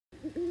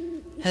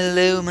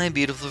Hello, my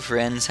beautiful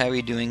friends. How are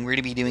you doing? We're going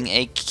to be doing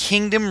a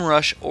Kingdom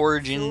Rush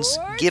Origins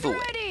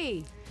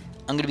giveaway.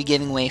 I'm going to be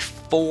giving away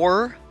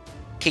 4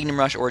 Kingdom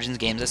Rush Origins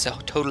games. That's a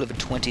total of a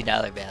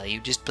 $20 value.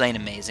 Just plain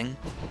amazing.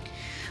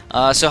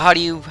 So how do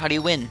you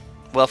win?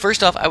 Well,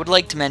 first off, I would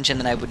like to mention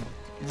that I would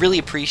really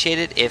appreciate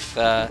it if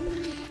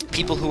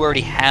people who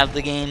already have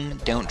the game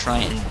don't try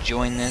and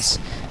join this,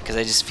 because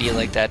I just feel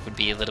like that would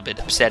be a little bit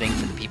upsetting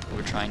for the people who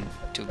are trying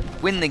to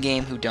win the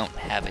game who don't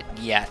have it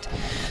yet.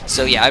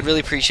 So yeah, I'd really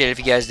appreciate it if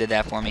you guys did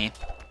that for me.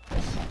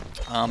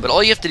 But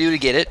all you have to do to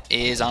get it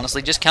is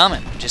honestly just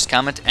comment. Just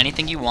comment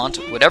anything you want,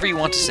 whatever you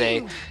want to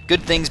say.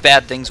 Good things,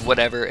 bad things,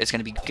 whatever. It's going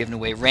to be given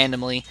away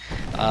randomly.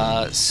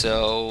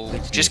 So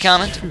just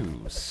comment,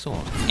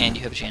 and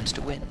you have a chance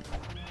to win.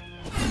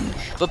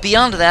 But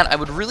beyond that, I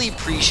would really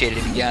appreciate it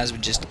if you guys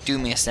would just do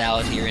me a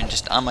salad here and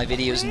just on my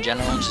videos in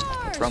general, just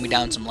throw me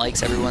down some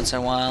likes every once in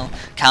a while.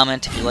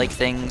 Comment if you like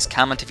things,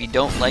 comment if you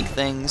don't like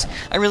things.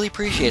 I really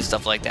appreciate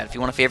stuff like that. If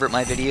you want to favorite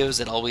my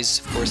videos, it always,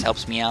 of course,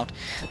 helps me out.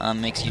 It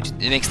makes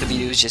the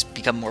videos just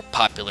become more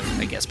popular,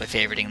 I guess, by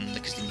favoriting them,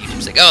 because then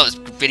YouTube's like, oh, this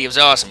video's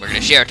awesome, we're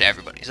going to share it to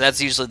everybody. So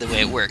that's usually the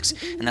way it works,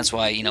 and that's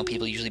why, you know,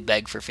 people usually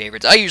beg for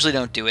favorites. I usually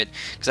don't do it,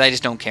 because I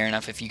just don't care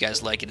enough. If you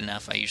guys like it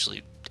enough, I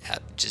usually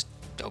just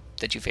hope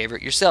that you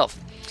favorite yourself.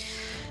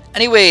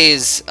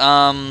 Anyways,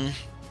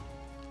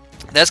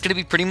 that's going to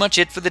be pretty much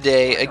it for the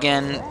day.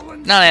 Again,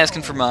 not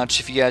asking for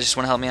much. If you guys just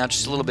want to help me out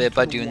just a little bit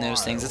by doing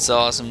those things, it's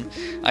awesome.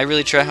 I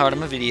really try hard on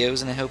my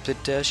videos, and I hope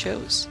it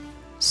shows.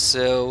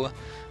 So,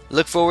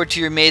 look forward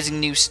to your amazing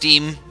new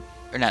Kingdom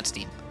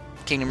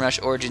Rush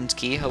Origins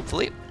key,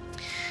 hopefully.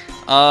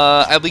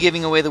 I'll be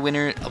giving away the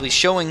winner. I'll be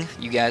showing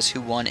you guys who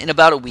won in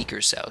about a week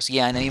or so. So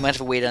yeah, I know you might have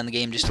to wait on the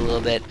game just a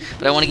little bit,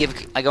 but I want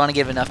to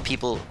give enough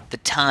people the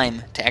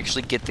time to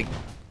actually get the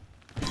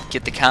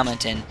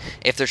comment in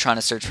if they're trying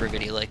to search for a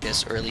video like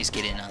this, or at least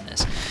get in on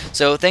this.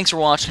 So thanks for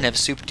watching. Have a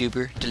super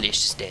duper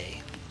delicious day.